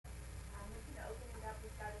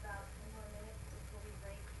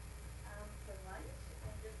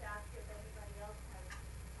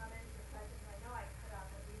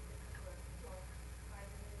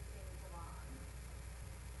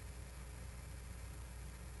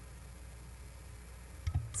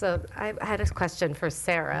So I had a question for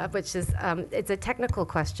Sarah, which is, it's a technical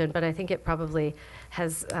question, but I think it probably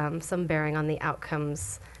has some bearing on the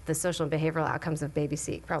outcomes, the social and behavioral outcomes of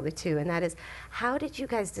BabySeq, probably too. And that is, how did you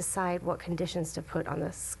guys decide what conditions to put on the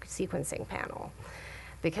sequencing panel?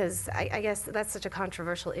 Because I guess that's such a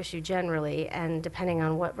controversial issue generally, and depending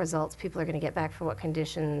on what results people are going to get back for what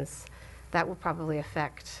conditions, that will probably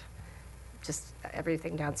affect just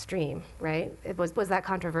everything downstream, right? Was that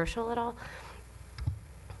controversial at all?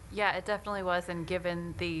 Yeah, it definitely was, and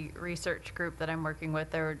given the research group that I'm working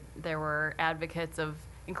with, there were advocates of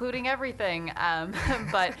including everything,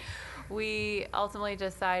 but we ultimately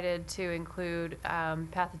decided to include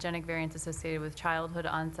pathogenic variants associated with childhood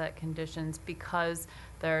onset conditions because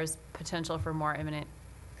there's potential for more imminent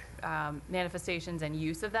manifestations and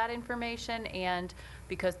use of that information, and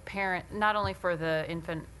because not only for the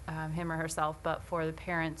infant, him or herself, but for the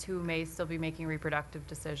parents who may still be making reproductive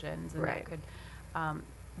decisions, and right. that could,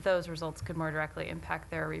 those results could more directly impact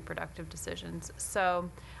their reproductive decisions. So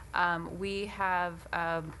we have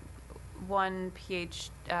one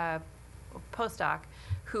postdoc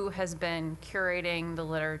who has been curating the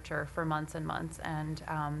literature for months and months, and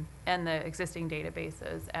the existing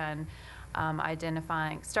databases, and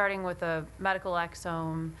starting with a medical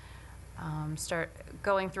exome, start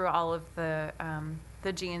going through all of the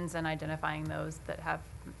genes and identifying those that have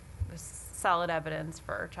solid evidence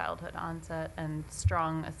for childhood onset and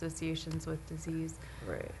strong associations with disease.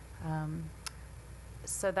 Right.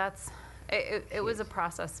 So that's, it was a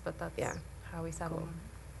process, but that's how we settled.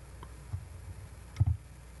 Cool.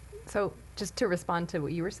 So just to respond to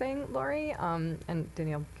what you were saying, Lori, and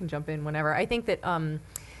Danielle can jump in whenever. I think that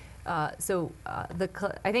I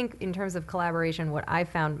think in terms of collaboration, what I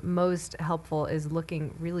found most helpful is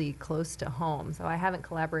looking really close to home. So I haven't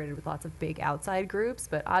collaborated with lots of big outside groups,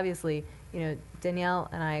 but obviously, Danielle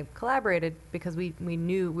and I collaborated because we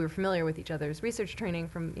knew we were familiar with each other's research training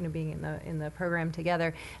from being in the program together.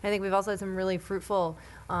 And I think we've also had some really fruitful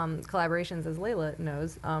collaborations, as Layla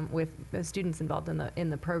knows, with students involved in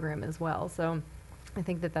the program as well. So I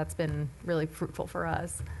think that's been really fruitful for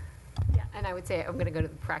us. Yeah, and I would say I'm going to go to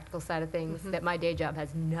the practical side of things, that my day job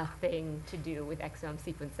has nothing to do with exome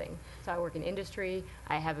sequencing. So I work in industry,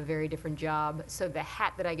 I have a very different job, so the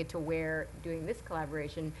hat that I get to wear doing this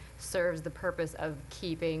collaboration serves the purpose of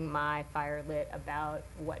keeping my fire lit about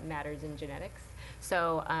what matters in genetics.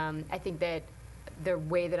 So I think that the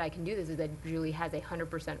way that I can do this is that Julie has a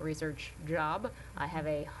 100% research job. I have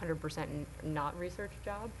a 100% not research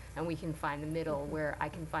job, and we can find the middle where I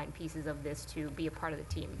can find pieces of this to be a part of the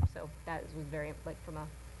team. So that was very, from a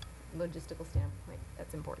logistical standpoint,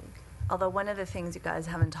 that's important. Although one of the things you guys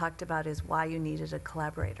haven't talked about is why you needed a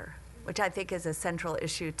collaborator, which I think is a central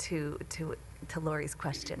issue to Lori's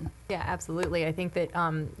question. Yeah, absolutely. I think that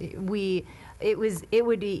it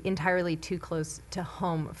would be entirely too close to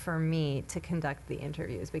home for me to conduct the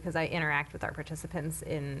interviews because I interact with our participants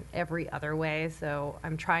in every other way. So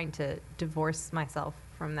I'm trying to divorce myself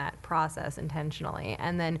from that process intentionally.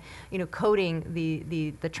 And then, coding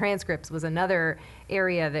the transcripts was another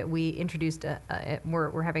area that we introduced.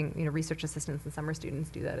 We're having research assistants and summer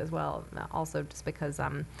students do that as well. Also, just because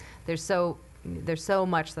there's so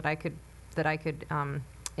much that I could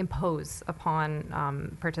impose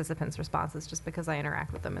upon participants' responses just because I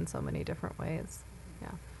interact with them in so many different ways.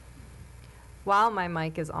 Yeah. While my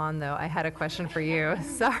mic is on, though, I had a question for you.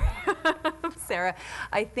 Sorry, Sarah.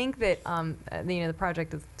 I think that the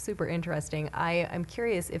project is super interesting. I'm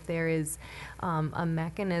curious if there is a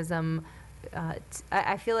mechanism.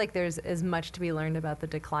 I feel like there's as much to be learned about the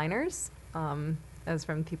decliners as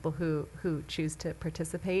from people who choose to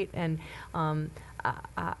participate, and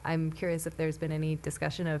I'm curious if there's been any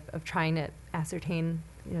discussion of trying to ascertain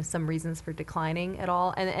some reasons for declining at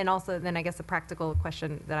all, and also then I guess the practical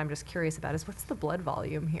question that I'm just curious about is what's the blood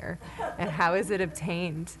volume here, and how is it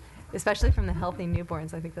obtained, especially from the healthy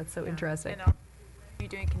newborns? I think that's so interesting. And are you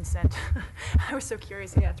doing consent? I was so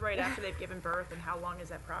curious. Yeah, it's right after they've given birth, and how long is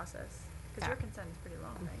that process? Because your consent is pretty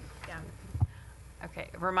long, right? Yeah. Okay,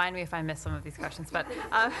 remind me if I missed some of these questions, but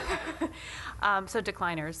so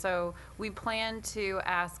decliners. So we plan to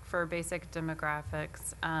ask for basic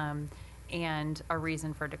demographics and a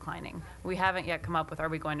reason for declining. We haven't yet come up with, are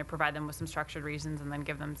we going to provide them with some structured reasons and then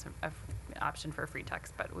give them an option for free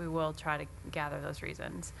text, but we will try to gather those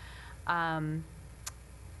reasons.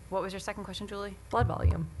 What was your second question, Julie? Blood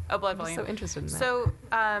volume. Oh, blood volume. I'm so interested in that. So,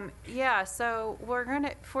 so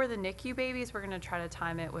we're for the NICU babies, we're gonna try to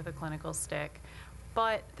time it with a clinical stick.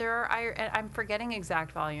 But I'm forgetting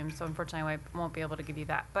exact volumes, so unfortunately I won't be able to give you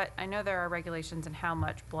that. But I know there are regulations in how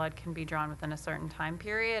much blood can be drawn within a certain time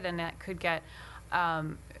period, and that could get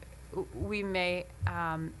we may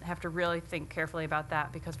have to really think carefully about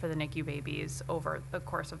that, because for the NICU babies, over the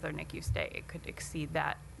course of their NICU stay, it could exceed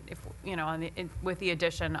that if, you know, with the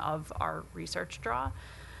addition of our research draw.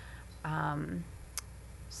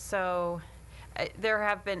 So there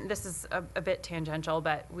have been, this is a bit tangential,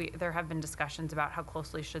 but there have been discussions about how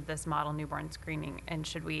closely should this model newborn screening, and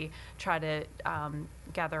should we try to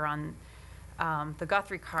gather on the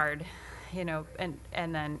Guthrie card, you know, and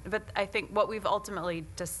then, but I think what we've ultimately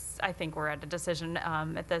I think we're at a decision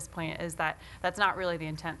at this point, is that that's not really the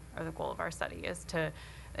intent or the goal of our study,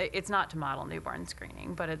 it's not to model newborn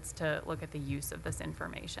screening, but it's to look at the use of this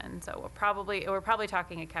information. So we're probably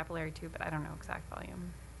talking a capillary tube, but I don't know exact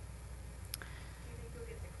volume.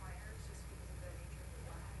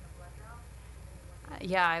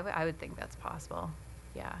 Yeah, I would think that's possible.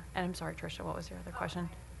 Yeah. And I'm sorry, Tricia, what was your other question?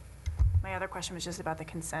 My other question was just about the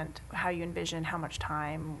consent, how you envision how much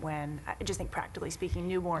time, when, I just think practically speaking,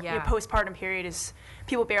 newborn, Yeah. postpartum period is,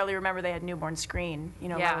 people barely remember they had newborn screen, you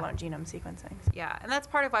know, Yeah. let alone genome sequencing. Yeah, and that's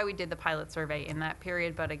part of why we did the pilot survey in that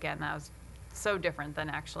period, but again, that was so different than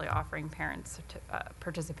actually offering parents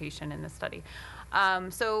participation in the study.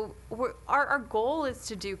 So our goal is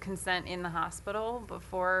to do consent in the hospital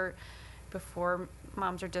before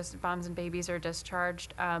moms and babies are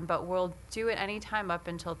discharged, but we'll do it anytime up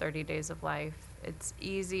until 30 days of life. It's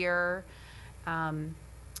easier,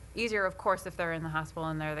 of course, if they're in the hospital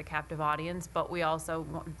and they're the captive audience, but we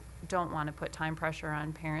also don't want to put time pressure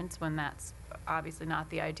on parents when that's obviously not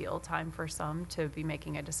the ideal time for some to be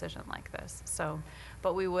making a decision like this. So,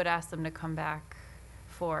 but we would ask them to come back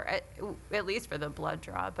for, at least for the blood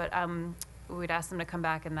draw, but we'd ask them to come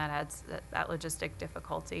back, and that adds that logistic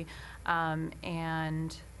difficulty. How long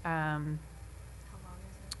is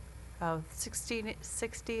it? Oh, 60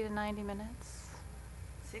 to 90 minutes.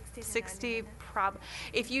 60 to 90 minutes?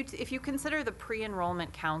 If you consider the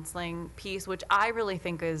pre-enrollment counseling piece, which I really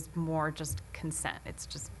think is more just consent, it's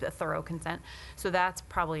just a thorough consent. So that's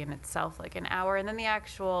probably in itself like an hour, and then the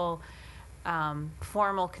actual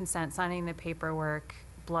formal consent, signing the paperwork,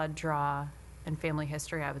 blood draw, and family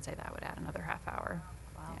history, I would say that would add another half hour.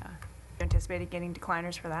 Wow. Yeah. You anticipated getting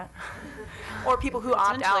decliners for that? Or people who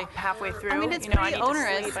opt out Potentially. halfway through? I mean, it's you know, pretty I need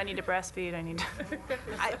onerous. to sleep, I need to breastfeed, I need to.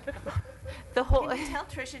 The whole. Can you tell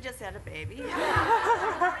Tricia just had a baby?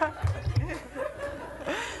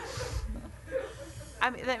 I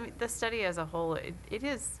mean, the study as a whole,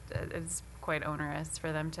 it's quite onerous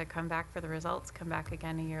for them to come back for the results, come back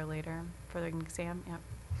again a year later for the exam. Yep.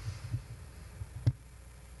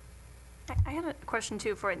 I had a question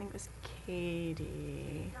too for, I think it was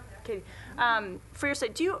Katie. Katie, for your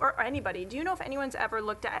study, or anybody, do you know if anyone's ever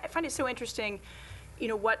looked at, I find it so interesting, you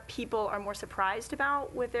know, what people are more surprised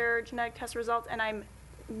about with their genetic test results, and I'm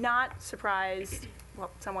not surprised,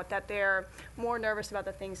 well, somewhat, that they're more nervous about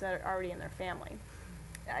the things that are already in their family.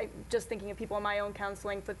 Just thinking of people in my own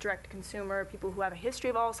counseling with direct-to-consumer, people who have a history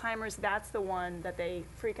of Alzheimer's, that's the one that they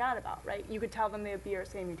freak out about, right? You could tell them they have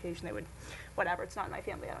BRCA mutation, they would, whatever, it's not in my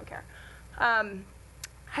family, I don't care.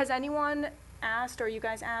 Has anyone asked, or are you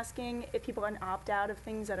guys asking, if people can opt out of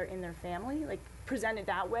things that are in their family, like presented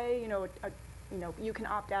that way? You know, you can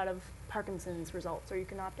opt out of Parkinson's results, or you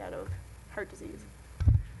can opt out of heart disease.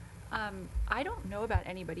 I don't know about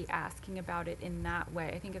anybody asking about it in that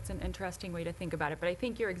way. I think it's an interesting way to think about it, but I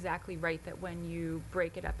think you're exactly right that when you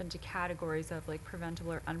break it up into categories of like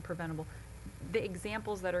preventable or unpreventable, the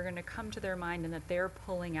examples that are going to come to their mind and that they're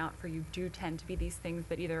pulling out for you do tend to be these things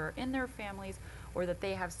that either are in their families or that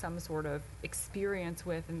they have some sort of experience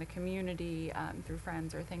with in the community through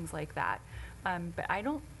friends or things like that. But I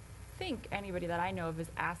don't think anybody that I know of is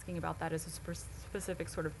asking about that as a specific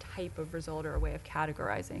sort of type of result or a way of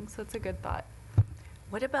categorizing. So it's a good thought.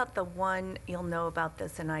 What about the one, you'll know about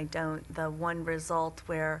this and I don't, the one result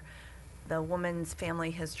where the woman's family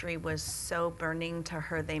history was so burning to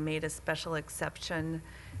her they made a special exception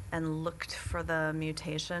and looked for the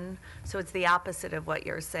mutation? So it's the opposite of what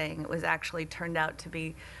you're saying. It was actually turned out to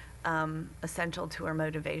be essential to her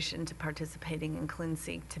motivation to participating in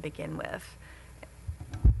ClinSeq to begin with.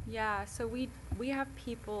 Yeah, so we have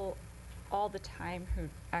people all the time who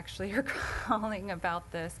actually are calling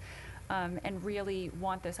about this and really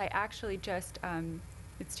want this. I actually just,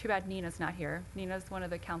 it's too bad Nina's not here. Nina's one of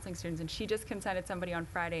the counseling students, and she just consented somebody on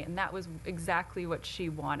Friday, and that was exactly what she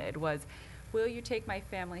wanted, was, will you take my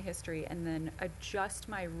family history and then adjust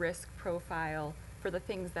my risk profile for the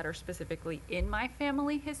things that are specifically in my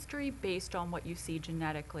family history based on what you see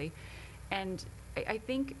genetically? And I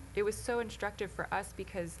think it was so instructive for us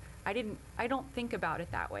because I don't think about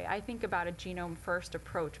it that way. I think about a genome first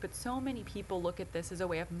approach, but so many people look at this as a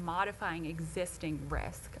way of modifying existing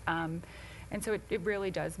risk. And so it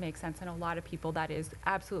really does make sense. And a lot of people, that is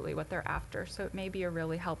absolutely what they're after. So it may be a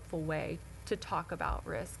really helpful way to talk about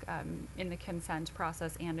risk in the consent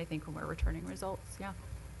process, and I think when we're returning results, yeah.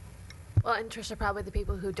 Well, and Tricia, probably the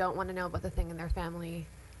people who don't want to know about the thing in their family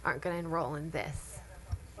aren't going to enroll in this.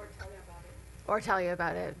 Or tell you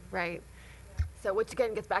about it, right? So, which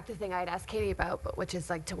again gets back to the thing I had asked Katie about, but which is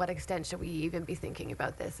like, to what extent should we even be thinking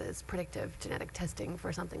about this as predictive genetic testing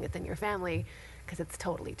for something within your family? Because it's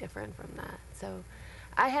totally different from that. So,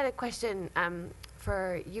 I had a question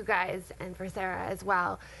for you guys and for Sarah as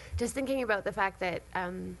well. Just thinking about the fact that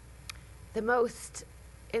the most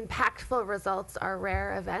impactful results are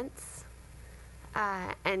rare events.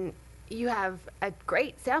 And you have a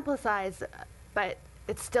great sample size, but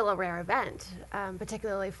it's still a rare event,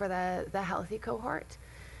 particularly for the healthy cohort.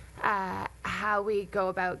 How we go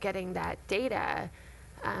about getting that data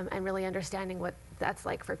and really understanding what that's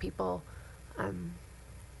like for people.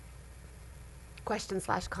 Question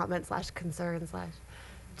 / comment / concern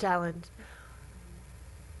 / challenge.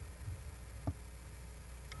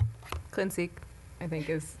 ClinSeq, I think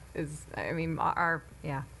is I mean, our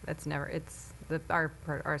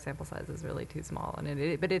sample size is really too small,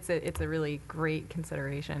 and but it's a really great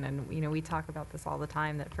consideration. And we talk about this all the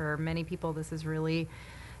time, that for many people this is really,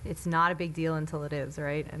 it's not a big deal until it is,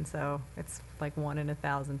 right? And so it's like 1 in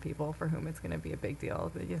 1,000 people for whom it's going to be a big deal.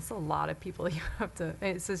 But it's a lot of people you have to.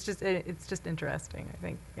 It's just interesting. I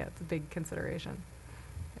think it's a big consideration.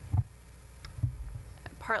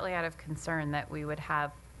 Partly out of concern that we would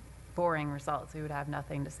have boring results, we would have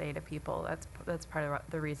nothing to say to people. That's part of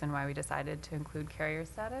the reason why we decided to include carrier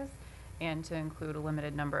status and to include a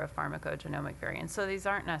limited number of pharmacogenomic variants. So these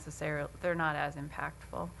aren't necessarily, they're not as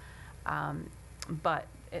impactful, but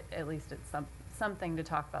at least it's something to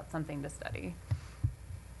talk about, something to study.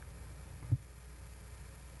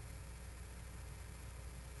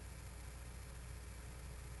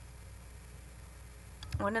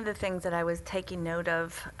 One of the things that I was taking note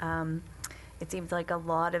of, it seems like a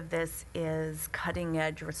lot of this is cutting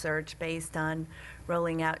edge research based on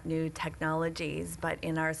rolling out new technologies. But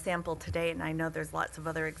in our sample today, and I know there's lots of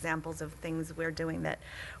other examples of things we're doing that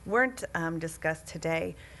weren't discussed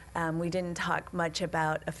today, we didn't talk much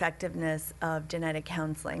about effectiveness of genetic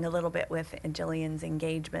counseling, a little bit with Jillian's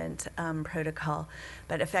engagement protocol,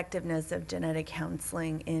 but effectiveness of genetic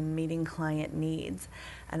counseling in meeting client needs.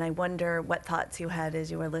 And I wonder what thoughts you had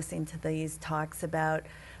as you were listening to these talks about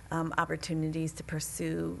opportunities to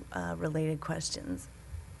pursue related questions.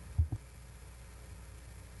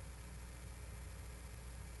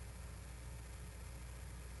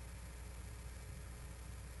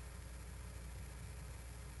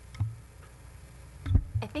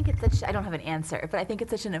 I think it's such, I don't have an answer, but I think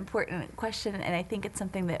it's such an important question, and I think it's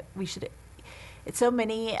something that we should, so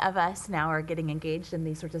many of us now are getting engaged in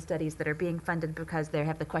these sorts of studies that are being funded because they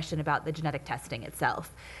have the question about the genetic testing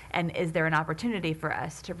itself. And is there an opportunity for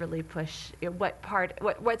us to really push,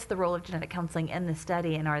 what's the role of genetic counseling in the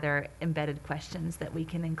study, and are there embedded questions that we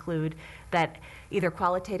can include that either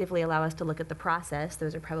qualitatively allow us to look at the process,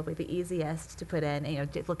 those are probably the easiest to put in,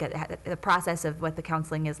 to look at the process of what the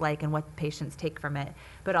counseling is like and what patients take from it,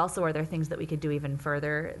 but also are there things that we could do even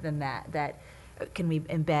further than that can we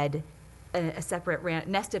embed a separate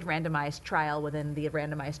nested randomized trial within the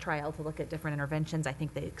randomized trial to look at different interventions. I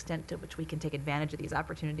think the extent to which we can take advantage of these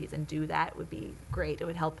opportunities and do that would be great. It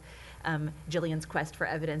would help Jillian's quest for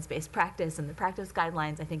evidence-based practice and the practice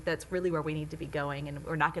guidelines. I think that's really where we need to be going, and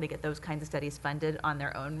we're not going to get those kinds of studies funded on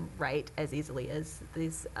their own right as easily as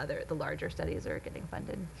the larger studies are getting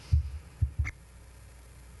funded.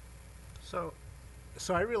 So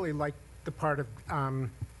I really like the part of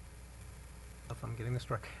if I'm getting this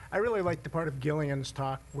right. I really like the part of Gillian's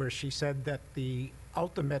talk where she said that the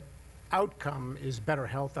ultimate outcome is better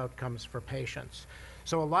health outcomes for patients.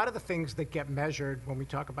 So a lot of the things that get measured when we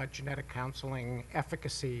talk about genetic counseling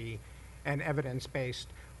efficacy and evidence-based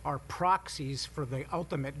are proxies for the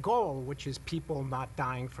ultimate goal, which is people not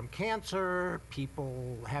dying from cancer,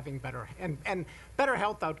 people having better, and better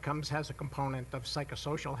health outcomes has a component of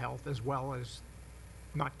psychosocial health as well as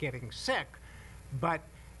not getting sick. But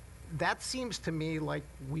that seems to me like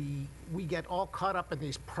we get all caught up in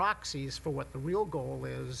these proxies for what the real goal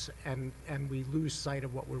is, and we lose sight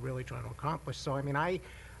of what we're really trying to accomplish. So I mean, I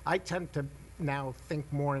tend to now think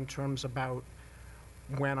more in terms about,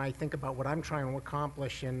 when I think about what I'm trying to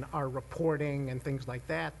accomplish in our reporting and things like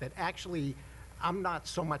that, that actually I'm not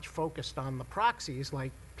so much focused on the proxies,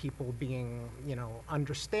 like people being,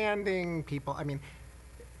 understanding people. I mean,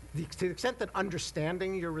 to the extent that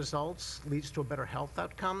understanding your results leads to a better health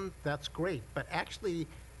outcome, that's great. But actually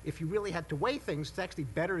if you really had to weigh things, it's actually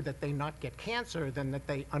better that they not get cancer than that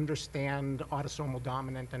they understand autosomal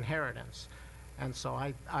dominant inheritance. And so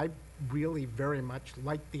I really very much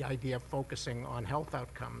like the idea of focusing on health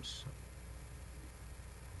outcomes.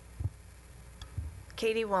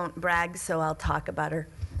 Katie won't brag, so I'll talk about her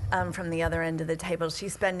from the other end of the table.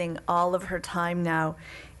 She's spending all of her time now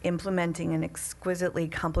implementing an exquisitely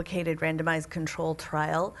complicated randomized control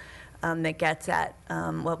trial that gets at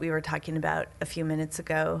what we were talking about a few minutes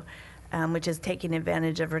ago, which is taking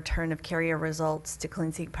advantage of return of carrier results to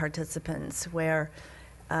ClinSeq participants, where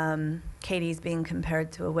Katie's being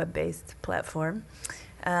compared to a web-based platform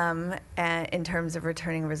in terms of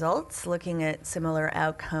returning results, looking at similar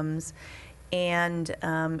outcomes. And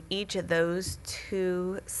each of those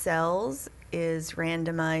 2 cells is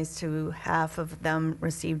randomized to half of them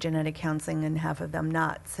receive genetic counseling and half of them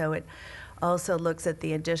not. So it also looks at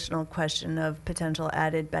the additional question of potential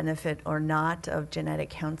added benefit or not of genetic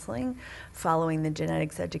counseling following the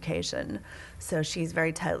genetics education. So she's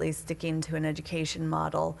very tightly sticking to an education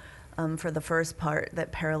model for the first part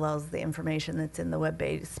that parallels the information that's in the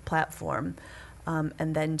web-based platform.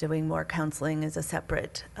 And then doing more counseling as a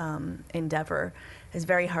separate endeavor is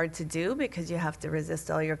very hard to do because you have to resist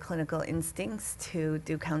all your clinical instincts to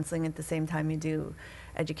do counseling at the same time you do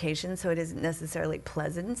education, so it isn't necessarily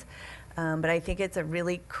pleasant. But I think it's a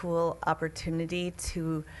really cool opportunity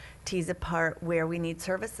to tease apart where we need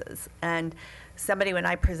services. And somebody, when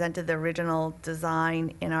I presented the original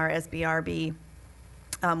design in our SBRB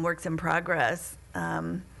works in progress,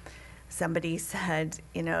 somebody said,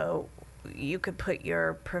 you know, you could put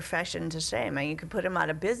your profession to shame. I mean, you could put him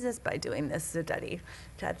out of business by doing this study.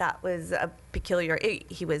 Which I thought was a peculiar,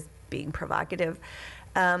 he was being provocative.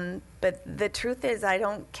 But the truth is, I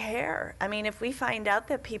don't care. I mean, if we find out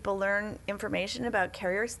that people learn information about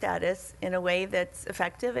carrier status in a way that's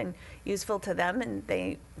effective and useful to them, and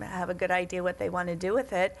they have a good idea what they want to do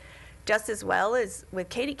with it, just as well as with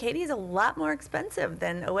Katie. Katie's a lot more expensive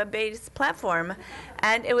than a web-based platform.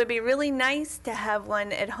 And it would be really nice to have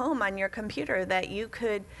one at home on your computer that you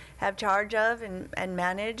could have charge of and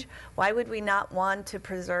manage. Why would we not want to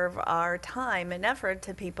preserve our time and effort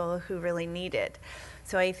to people who really need it?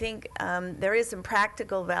 So I think there is some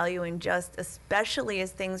practical value in just, especially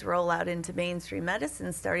as things roll out into mainstream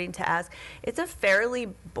medicine, starting to ask. It's a fairly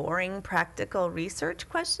boring practical research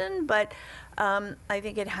question, but I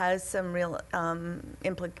think it has some real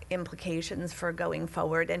implications for going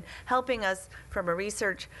forward and helping us from a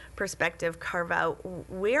research perspective carve out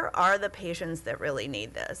where are the patients that really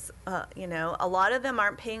need this. You know, a lot of them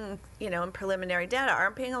aren't paying, you know, in preliminary data,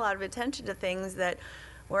 aren't paying a lot of attention to things that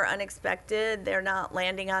were unexpected. They're not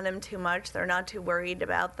landing on them too much. They're not too worried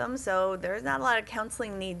about them. So there's not a lot of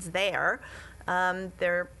counseling needs there.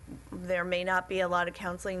 There may not be a lot of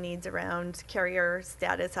counseling needs around carrier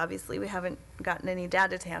status. Obviously, we haven't gotten any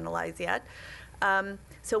data to analyze yet.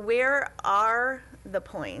 So where are the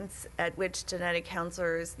points at which genetic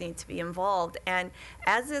counselors need to be involved? And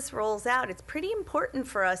as this rolls out, it's pretty important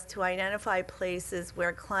for us to identify places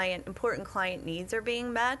where important client needs are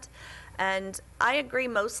being met. And I agree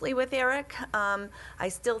mostly with Eric. I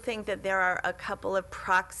still think that there are a couple of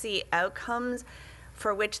proxy outcomes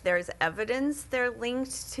for which there's evidence they're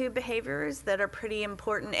linked to behaviors that are pretty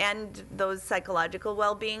important, and those psychological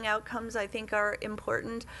well-being outcomes I think are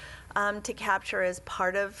important to capture as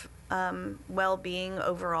part of well-being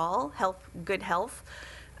overall, good health.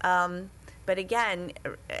 But again,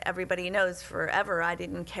 everybody knows forever I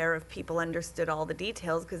didn't care if people understood all the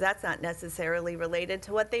details, because that's not necessarily related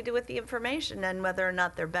to what they do with the information and whether or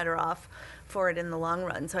not they're better off for it in the long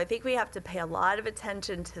run. So I think we have to pay a lot of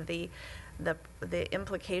attention to the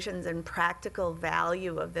implications and practical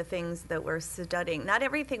value of the things that we're studying. Not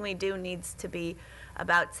everything we do needs to be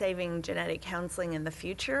about saving genetic counseling in the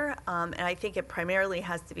future, and I think it primarily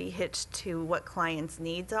has to be hitched to what clients'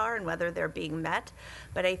 needs are and whether they're being met.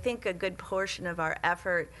 But I think a good portion of our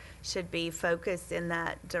effort should be focused in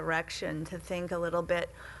that direction, to think a little bit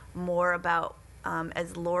more about,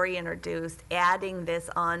 as Lori introduced, adding this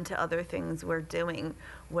on to other things we're doing,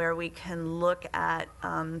 where we can look at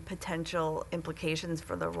potential implications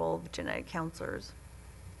for the role of genetic counselors.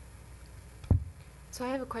 So I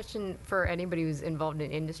have a question for anybody who's involved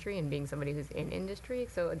in industry and being somebody who's in industry.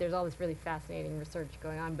 So there's all this really fascinating research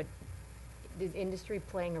going on, but is industry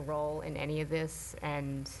playing a role in any of this?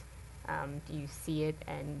 And do you see it?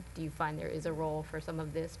 And do you find there is a role for some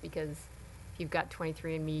of this? Because if you've got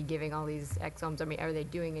 23andMe giving all these exomes, I mean, are they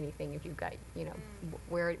doing anything? If you've got, you know,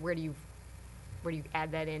 where do you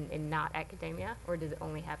add that in not academia, or does it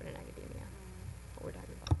only happen in academia? What we're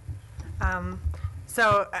talking about.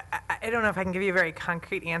 So I don't know if I can give you a very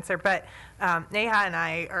concrete answer, but Neha and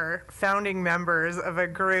I are founding members of a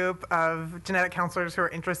group of genetic counselors who are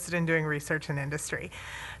interested in doing research in industry.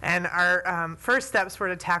 And our first steps were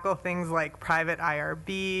to tackle things like private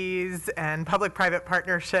IRBs and public-private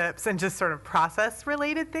partnerships and just sort of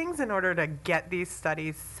process-related things in order to get these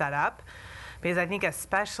studies set up. Because I think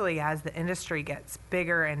especially as the industry gets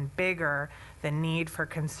bigger and bigger, the need for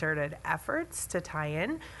concerted efforts to tie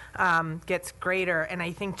in gets greater. And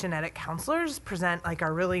I think genetic counselors present like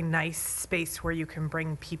a really nice space where you can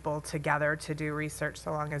bring people together to do research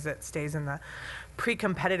so long as it stays in the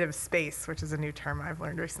pre-competitive space, which is a new term I've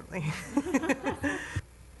learned recently.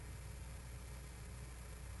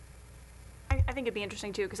 I think it'd be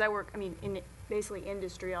interesting too, because I work, in basically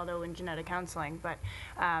industry, although in genetic counseling, but,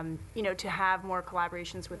 to have more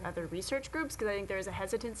collaborations with other research groups, because I think there's a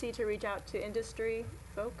hesitancy to reach out to industry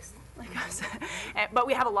folks like us. But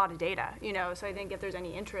we have a lot of data, so I think if there's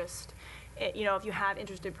any interest, if you have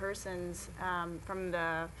interested persons from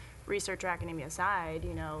the research or academia side,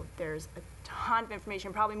 there's a ton of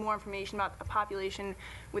information, probably more information about a population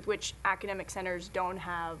with which academic centers don't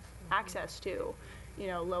have access to.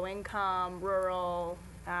 Low income, rural,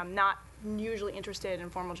 not usually interested in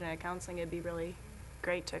formal genetic counseling. It'd be really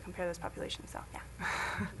great to compare those populations, so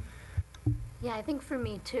yeah. Yeah, I think for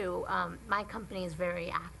me too, my company is very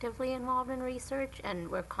actively involved in research, and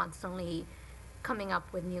we're constantly coming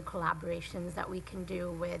up with new collaborations that we can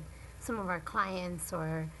do with some of our clients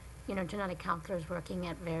or, genetic counselors working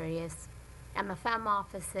at various MFM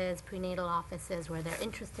offices, prenatal offices, where they're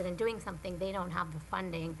interested in doing something. They don't have the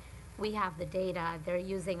funding. We have the data, they're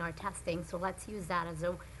using our testing, so let's use that as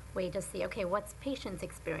a way to see, okay, what's patients'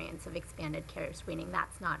 experience of expanded carrier screening?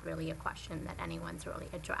 That's not really a question that anyone's really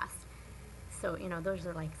addressed. So, those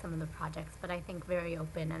are like some of the projects, but I think very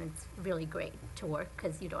open, and it's really great to work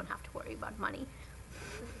because you don't have to worry about money.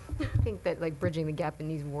 I think that like bridging the gap in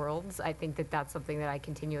these worlds, I think that that's something that I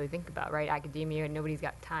continually think about, right? Academia, nobody's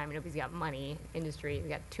got time, nobody's got money. Industry, we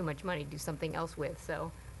got too much money to do something else with,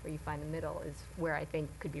 so where you find the middle is where I think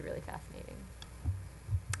could be really fascinating.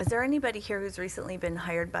 Is there anybody here who's recently been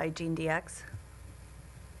hired by GeneDx?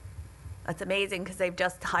 That's amazing because they've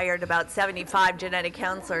just hired about 75 genetic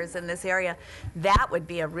counselors in this area. That would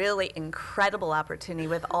be a really incredible opportunity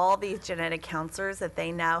with all these genetic counselors that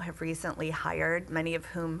they now have recently hired, many of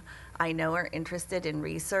whom I know are interested in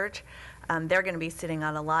research. They're going to be sitting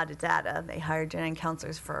on a lot of data. They hired genetic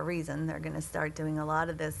counselors for a reason. They're going to start doing a lot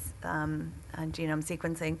of this genome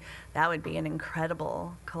sequencing. That would be an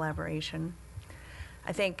incredible collaboration.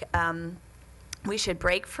 I think we should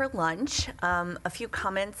break for lunch. A few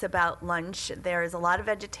comments about lunch. There's a lot of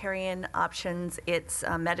vegetarian options. It's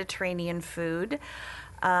Mediterranean food.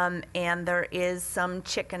 And there is some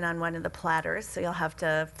chicken on one of the platters, so you'll have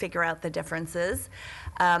to figure out the differences.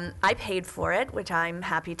 I paid for it, which I'm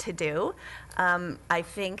happy to do. I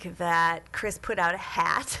think that Chris put out a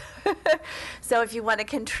hat. So if you want to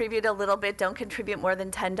contribute a little bit, don't contribute more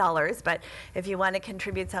than $10, but if you want to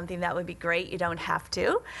contribute something, that would be great. You don't have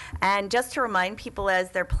to. And just to remind people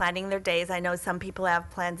as they're planning their days, I know some people have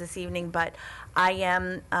plans this evening, but I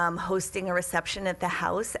am hosting a reception at the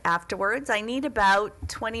house afterwards. I need about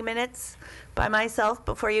 20 minutes by myself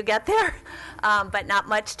before you get there, but not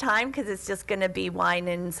much time because it's just going to be wine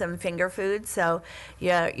and some finger food. So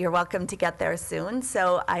you're welcome to get there soon.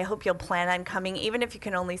 So I hope you'll plan on coming. Even if you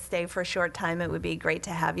can only stay for a short time, it would be great to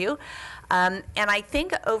have you. And I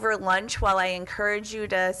think over lunch, while I encourage you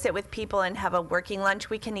to sit with people and have a working lunch,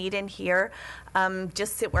 we can eat in here.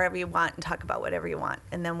 Just sit wherever you want and talk about whatever you want.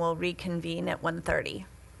 And then we'll reconvene at 1:30.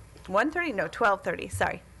 1:30? No, 12:30,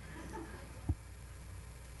 sorry.